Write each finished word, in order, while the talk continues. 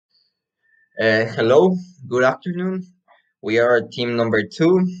Hello, good afternoon. We are team number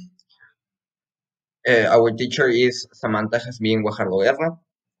 2. Our teacher is Samantha Jasmine Guajardo Guerra.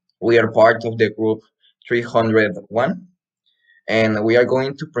 We are part of the group 301, and we are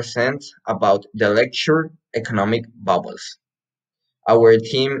going to present about the lecture Economic Bubbles. Our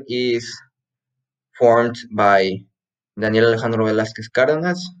team is formed by Daniel Alejandro Velázquez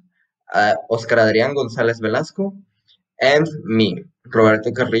Cárdenas, Oscar Adrián González Velazco, and me,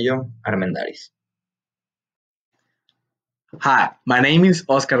 Roberto Carrillo Armendariz. Hi, my name is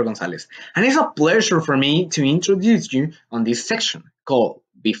Oscar González, and it's a pleasure for me to introduce you on this section called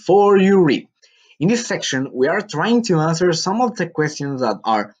Before You Read. In this section, we are trying to answer some of the questions that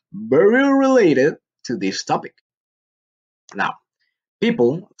are very related to this topic. Now,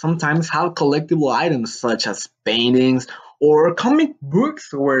 people sometimes have collectible items such as paintings or comic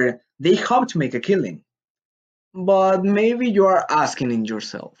books where they hope to make a killing. But maybe you are asking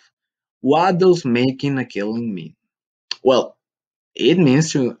yourself, what does making a killing mean? Well, it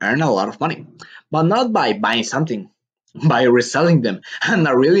means to earn a lot of money, but not by buying something, by reselling them at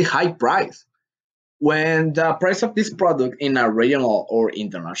a really high price. When the price of this product in a regional or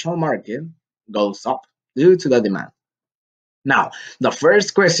international market goes up due to the demand. Now, the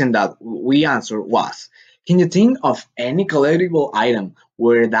first question that we answered was, can you think of any collectible item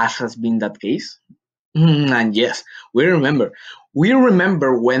where that has been that case? And yes, we remember. We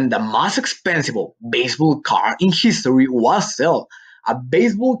remember when the most expensive baseball card in history was sold. A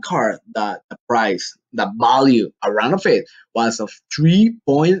baseball card that the value around of it was of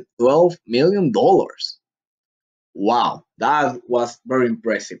 $3.12 million. Wow, that was very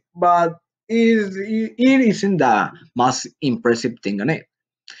impressive. But it isn't the most impressive thing on it.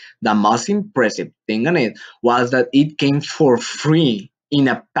 The most impressive thing on it was that it came for free in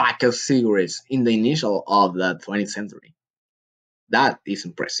a pack of cigarettes in the initial of the 20th century. That is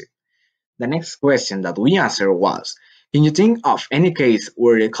impressive. The next question that we answered was, can you think of any case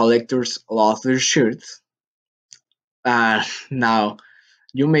where the collectors lost their shirts? Now,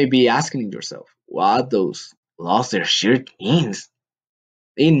 you may be asking yourself, what does lost their shirt means?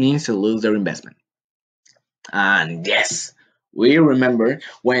 It means to lose their investment. And yes, we remember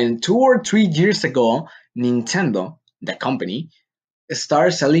when 2 or 3 years ago, Nintendo, the company,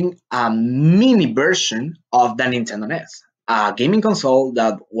 started selling a mini version of the Nintendo NES, a gaming console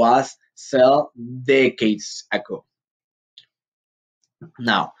that was sold decades ago.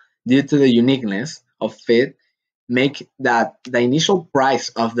 Now, due to the uniqueness of it, make that the initial price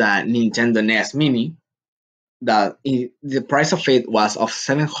of the Nintendo NES Mini, the price of it was of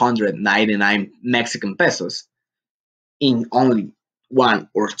 799 Mexican pesos. In only 1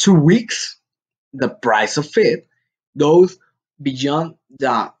 or 2 weeks, the price of it goes beyond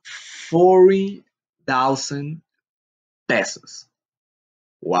the 40,000 pesos.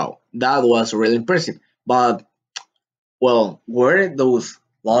 Wow, that was really impressive. But, well, where those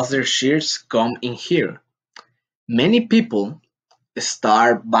lost their shares come in here? Many people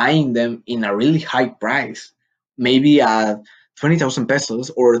start buying them in a really high price, maybe at 20,000 pesos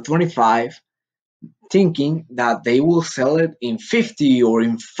or 25, thinking that they will sell it in 50 or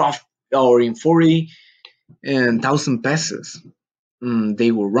in 40,000 pesos.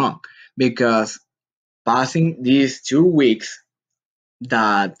 They were wrong because passing these 2 weeks, in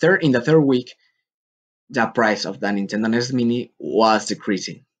the third week, the price of the Nintendo NES Mini was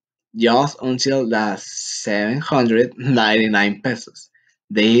decreasing just until the 799 pesos.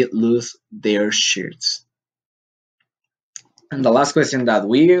 They lose their shirts. And the last question that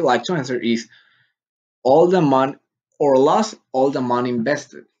we like to answer is, all the money or lost all the money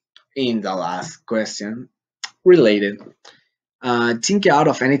invested? In the last question related, think out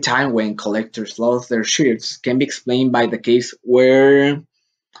of any time when collectors lost their shirts can be explained by the case where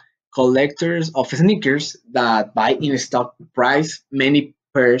collectors of sneakers that buy in stock price many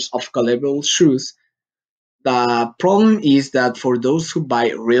pairs of collectible shoes. The problem is that for those who buy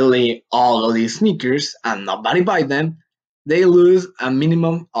really ugly sneakers and nobody buy them, they lose a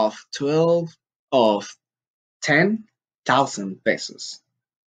minimum of 10,000 pesos.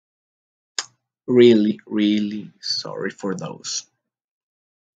 Really, really sorry for those.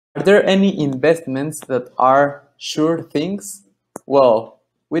 Are there any investments that are sure things? Well,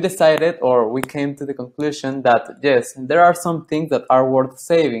 we decided or we came to the conclusion that yes, there are some things that are worth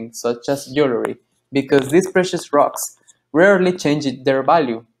saving, such as jewelry, because these precious rocks rarely change their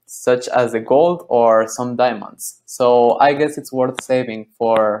value, such as the gold or some diamonds. So I guess it's worth saving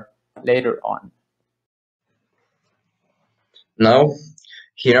for later on. Now,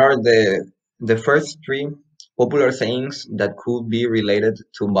 here are the first 3 popular sayings that could be related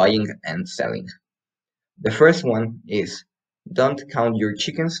to buying and selling. The first one is, don't count your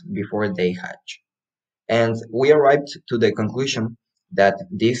chickens before they hatch. And we arrived to the conclusion that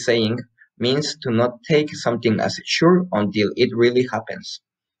this saying means to not take something as sure until it really happens.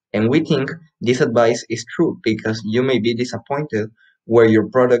 And we think this advice is true because you may be disappointed where your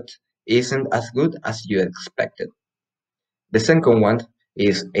product isn't as good as you expected. The second one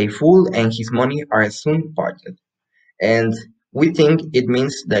is a fool and his money are soon parted. And we think it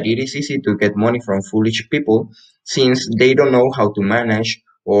means that it is easy to get money from foolish people since they don't know how to manage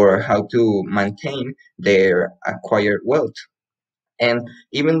or how to maintain their acquired wealth. And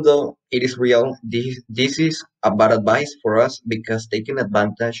even though it is real, this is a bad advice for us because taking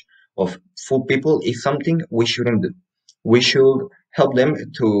advantage of fool people is something we shouldn't do. We should help them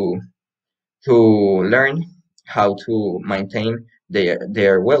to learn how to maintain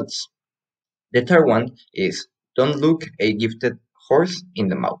their wealth. The third one is don't look a gifted horse in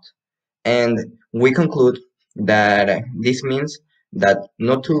the mouth. And we conclude that this means that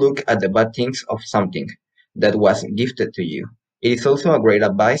not to look at the bad things of something that was gifted to you. It is also a great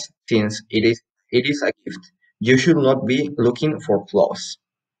advice since it is a gift. You should not be looking for flaws.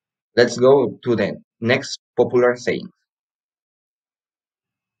 Let's go to the next popular saying.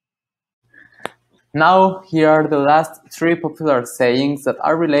 Now, here are the last three popular sayings that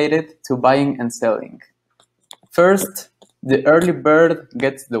are related to buying and selling. First, the early bird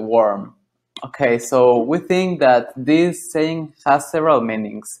gets the worm. Okay, so we think that this saying has several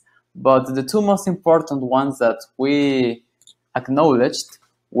meanings, but the two most important ones that we acknowledged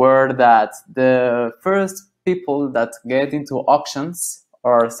were that the first people that get into auctions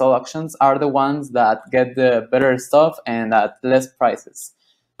or sell auctions are the ones that get the better stuff and at less prices.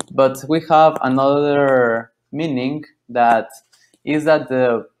 But we have another meaning that is that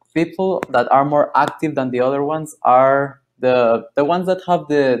the people that are more active than the other ones are the ones that have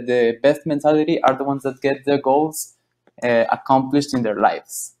the best mentality are the ones that get the goals accomplished in their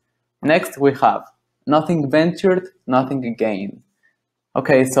lives. Next, we have nothing ventured, nothing gained.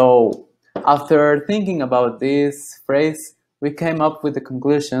 Okay, so after thinking about this phrase, we came up with the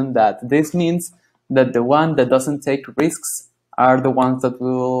conclusion that this means that the one that doesn't take risks are the ones that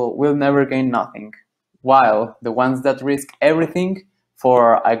will never gain nothing, while the ones that risk everything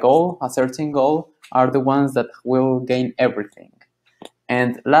for a goal, a certain goal, are the ones that will gain everything.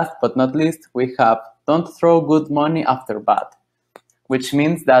 And last but not least, we have don't throw good money after bad, which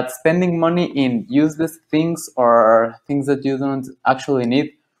means that spending money in useless things or things that you don't actually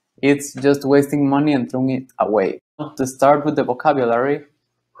need, it's just wasting money and throwing it away. To start with the vocabulary,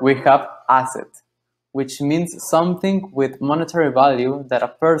 we have asset, which means something with monetary value that a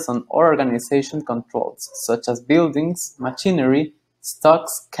person or organization controls, such as buildings, machinery,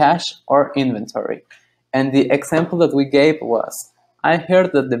 stocks, cash, or inventory. And the example that we gave was, I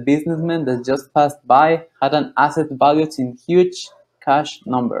heard that the businessman that just passed by had an asset valued in huge cash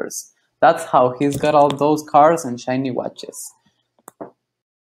numbers. That's how he's got all those cars and shiny watches.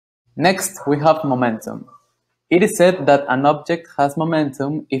 Next, we have momentum. It is said that an object has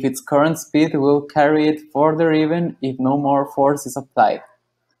momentum if its current speed will carry it further even if no more force is applied.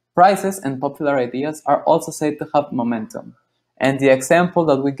 Prices and popular ideas are also said to have momentum. And the example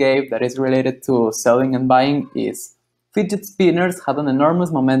that we gave that is related to selling and buying is fidget spinners had an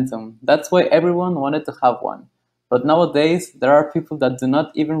enormous momentum. That's why everyone wanted to have one. But nowadays, there are people that do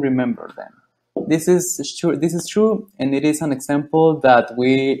not even remember them. This is true, and it is an example that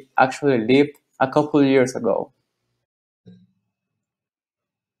we actually lived a couple years ago.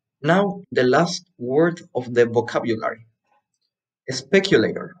 Now, the last word of the vocabulary.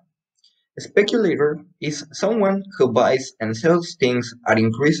 Speculator. A speculator is someone who buys and sells things at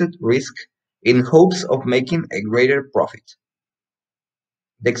increased risk in hopes of making a greater profit.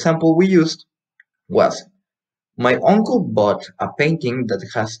 The example we used was, my uncle bought a painting that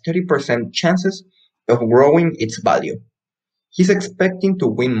has 30% chances of growing its value. He's expecting to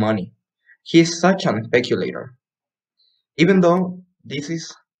win money. He is such an speculator. Even though this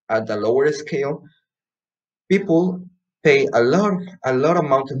is at a lower scale, people pay a lot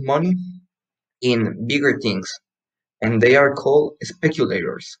amount of money in bigger things, and they are called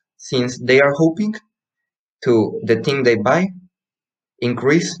speculators since they are hoping to the thing they buy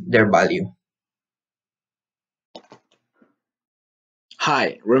increase their value.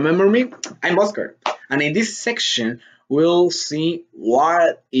 Hi, remember me? I'm Oscar, and in this section, we'll see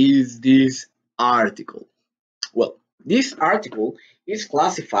what is this article. Well, this article is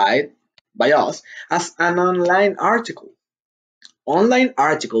classified by us as an online article. Online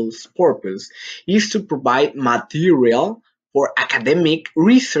articles' purpose is to provide material for academic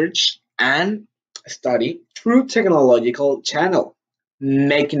research and study through technological channel,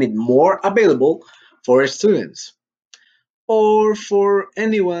 making it more available for students. or for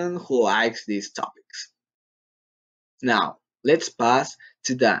anyone who likes these topics. Now, let's pass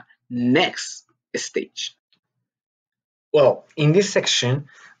to the next stage. Well, in this section,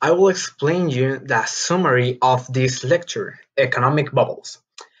 I will explain you the summary of this lecture, economic bubbles.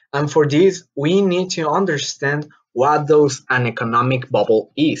 And for this, we need to understand what those an economic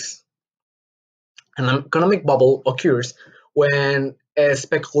bubble is. An economic bubble occurs when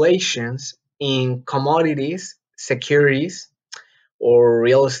speculations in commodities, securities, or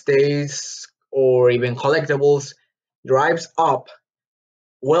real estate, or even collectibles drives up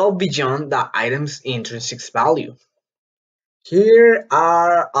well beyond the item's intrinsic value. Here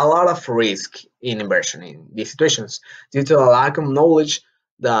are a lot of risk in inversion in these situations due to the lack of knowledge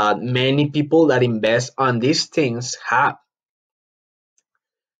that many people that invest on these things have.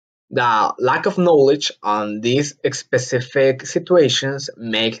 The lack of knowledge on these specific situations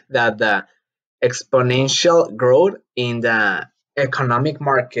make that the exponential growth in the economic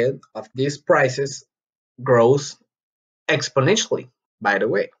market of these prices grows exponentially, by the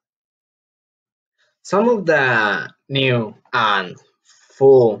way. Some of the new and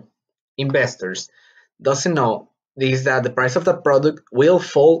full investors doesn't know is that the price of the product will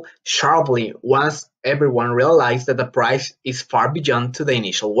fall sharply once everyone realizes that the price is far beyond to the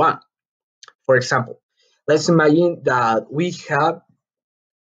initial one. For example, let's imagine that we have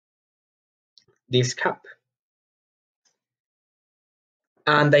this cup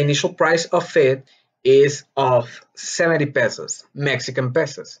and the initial price of it is of 70 pesos, Mexican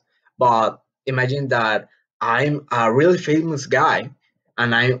pesos. But imagine that I'm a really famous guy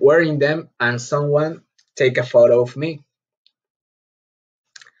and I'm wearing them and someone take a photo of me.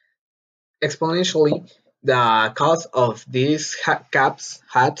 Exponentially, the cost of these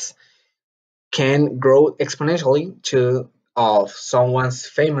hats can grow exponentially to of someone's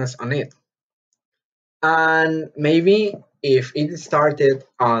famous on it. And maybe if it started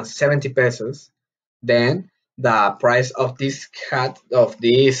on 70 pesos, then the price of this hat, of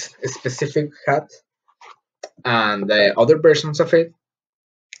this specific hat, and the other versions of it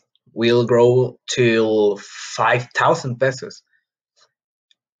will grow to 5,000 pesos.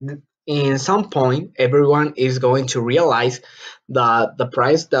 In some point, everyone is going to realize that the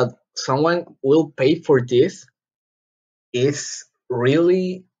price that someone will pay for this is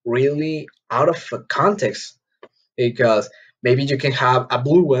really, really out of context, because maybe you can have a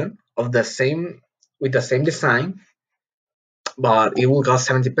blue one of the same with the same design, but it will cost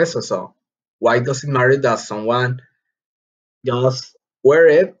 70 pesos. So why does it matter that someone just wear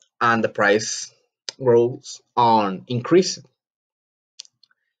it and the price grows on increasing?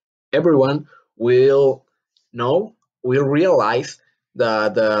 Everyone will know, will realize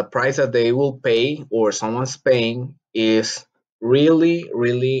that the price that they will pay or someone's paying is really,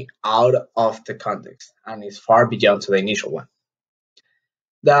 really out of the context and is far beyond to the initial one.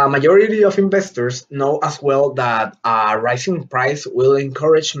 The majority of investors know as well that a rising price will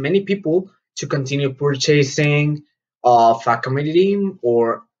encourage many people to continue purchasing of a commodity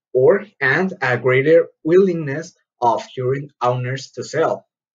or and a greater willingness of current owners to sell.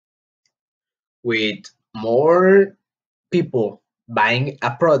 With more people buying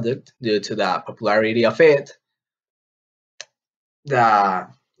a product due to the popularity of it, the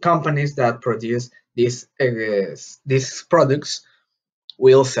companies that produce these products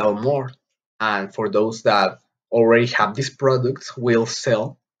will sell more, and for those that already have these products will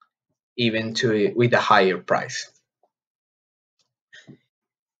sell even to with a higher price.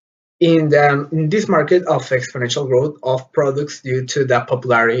 In this market of exponential growth of products due to the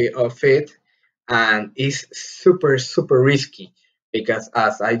popularity of it, and is super risky, because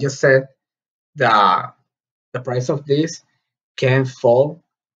as I just said, the price of this can fall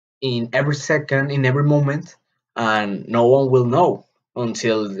in every second, in every moment, and no one will know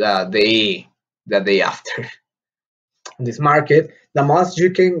until the day after. In this market, the most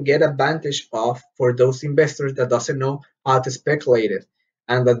you can get advantage of for those investors that doesn't know how to speculate it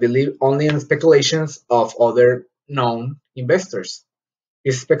and that believe only in speculations of other known investors.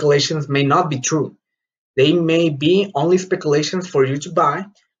 These speculations may not be true. They may be only speculations for you to buy,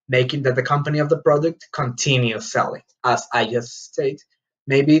 making that the company of the product continue selling. As I just said,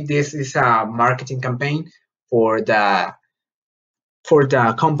 maybe this is a marketing campaign for the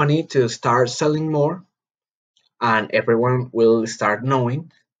company to start selling more, and everyone will start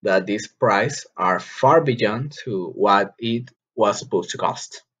knowing that these prices are far beyond to what it was supposed to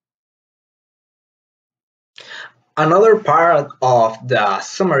cost. Another part of the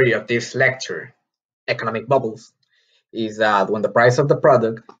summary of this lecture, economic bubbles, is that when the price of the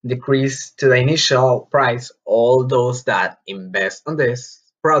product decreases to the initial price, all those that invest on this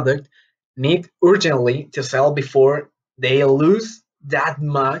product need urgently to sell before they lose that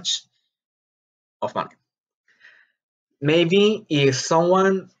much of money. Maybe if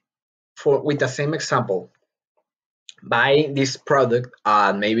someone, for with the same example, buy this product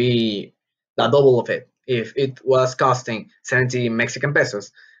at maybe the double of it, if it was costing 70 Mexican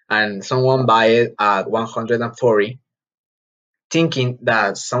pesos and someone buy it at 140, thinking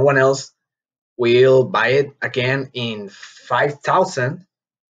that someone else will buy it again in 5,000,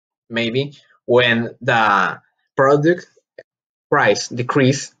 maybe when the product price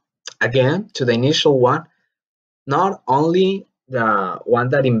decrease again to the initial one, not only the one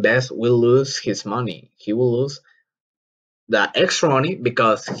that invests will lose his money, he will lose the extra money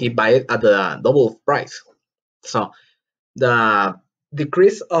because he buy it at the double price. So the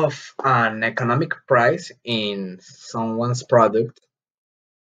decrease of an economic price in someone's product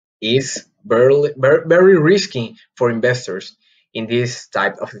is very risky for investors in this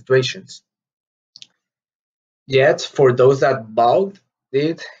type of situations. Yet, for those that bought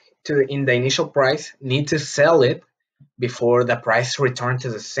it in the initial price, need to sell it before the price return to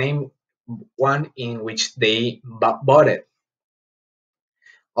the same one in which they bought it.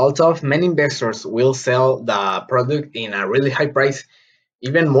 Also, many investors will sell the product in a really high price,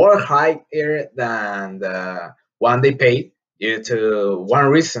 even more higher than the one they paid, due to one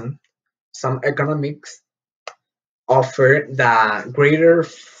reason. Some economics offer the greater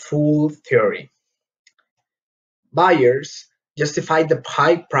fool theory. Buyers justify the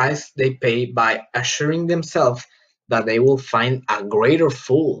high price they pay by assuring themselves that they will find a greater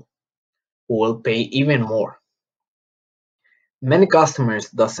fool who will pay even more. Many customers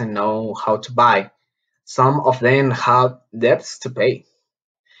doesn't know how to buy. Some of them have debts to pay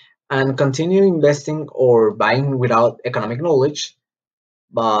and continue investing or buying without economic knowledge,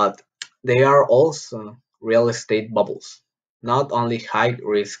 but they are also real estate bubbles, not only high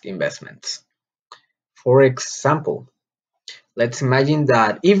risk investments. For example, let's imagine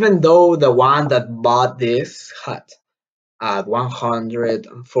that even though the one that bought this hut at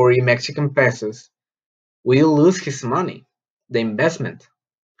 140 Mexican pesos will lose his money, the investment,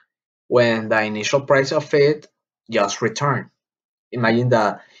 when the initial price of it just returned. Imagine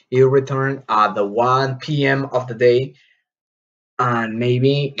that it returned at the 1 p.m. of the day, and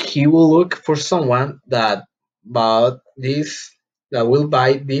maybe he will look for someone that bought this, that will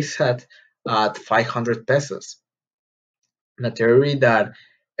buy this at 500 pesos. The theory that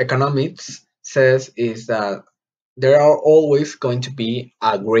economics says is that there are always going to be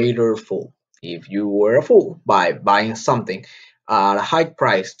a greater fool. If you were a fool by buying something at a high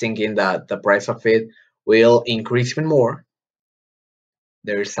price, thinking that the price of it will increase even more,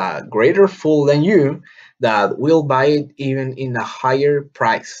 there's a greater fool than you that will buy it even in a higher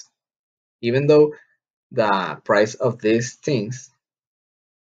price, even though the price of these things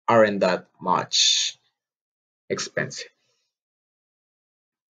aren't that much expensive.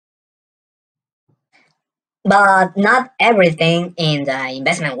 But not everything in the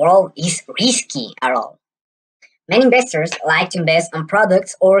investment world is risky at all. Many investors like to invest on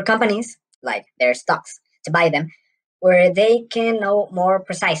products or companies, like their stocks, to buy them, where they can know more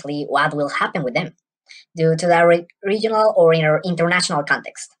precisely what will happen with them due to the regional or international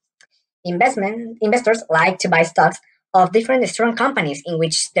context. Investors like to buy stocks of different strong companies in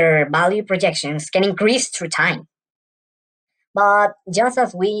which their value projections can increase through time. But just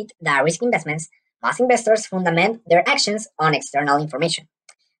as with the risk investments, most investors fundament their actions on external information.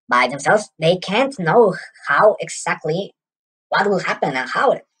 By themselves, they can't know how exactly what will happen and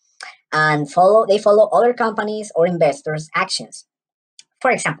how, and they follow other companies or investors' actions. For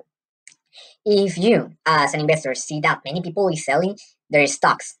example, if you, as an investor, see that many people is selling their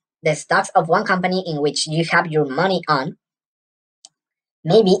stocks, the stocks of one company in which you have your money on,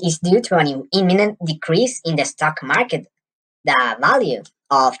 maybe it's due to an imminent decrease in the stock market, the value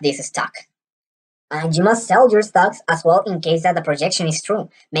of this stock. And you must sell your stocks as well in case that the projection is true,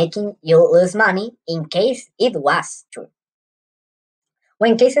 making you lose money in case it was true.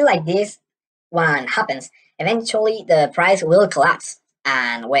 When cases like this one happens, eventually the price will collapse.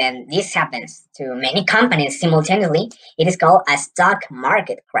 And when this happens to many companies simultaneously, it is called a stock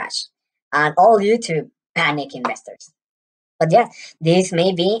market crash, and all due to panic investors. But yeah, this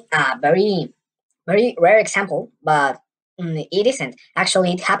may be a very rare example, but it isn't.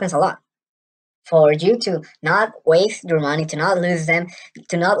 Actually, it happens a lot. For you to not waste your money, to not lose them,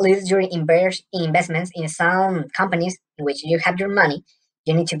 to not lose your investments in some companies in which you have your money,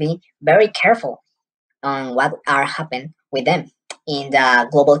 you need to be very careful on what are happen with them in the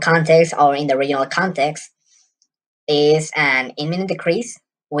global context or in the regional context. Is an imminent decrease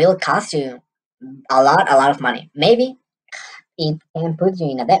will cost you a lot of money. Maybe it can put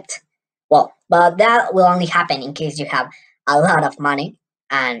you in a debt, Well, but that will only happen in case you have a lot of money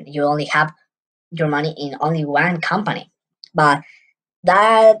and you only have your money in only one company. But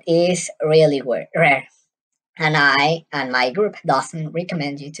that is really rare. And I and my group doesn't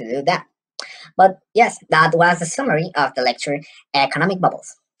recommend you to do that. But yes, that was the summary of the lecture Economic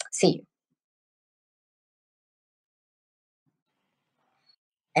Bubbles. See you.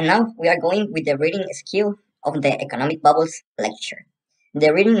 And now we are going with the reading skill of the Economic Bubbles lecture.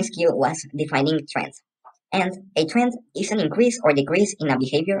 The reading skill was defining trends. And a trend is an increase or decrease in a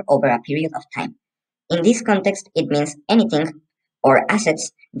behavior over a period of time. In this context, it means anything or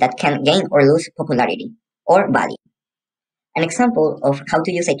assets that can gain or lose popularity or value. An example of how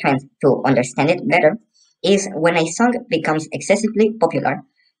to use a trend to understand it better is when a song becomes excessively popular,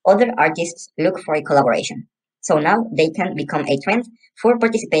 other artists look for a collaboration. So now they can become a trend for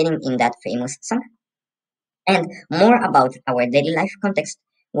participating in that famous song. And more about our daily life context,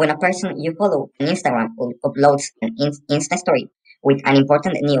 when a person you follow on Instagram uploads an Insta story with an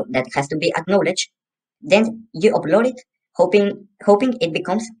important news that has to be acknowledged, then you upload it hoping it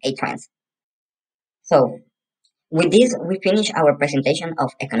becomes a trend. So with this, we finish our presentation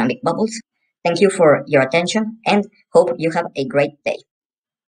of economic bubbles. Thank you for your attention and hope you have a great day.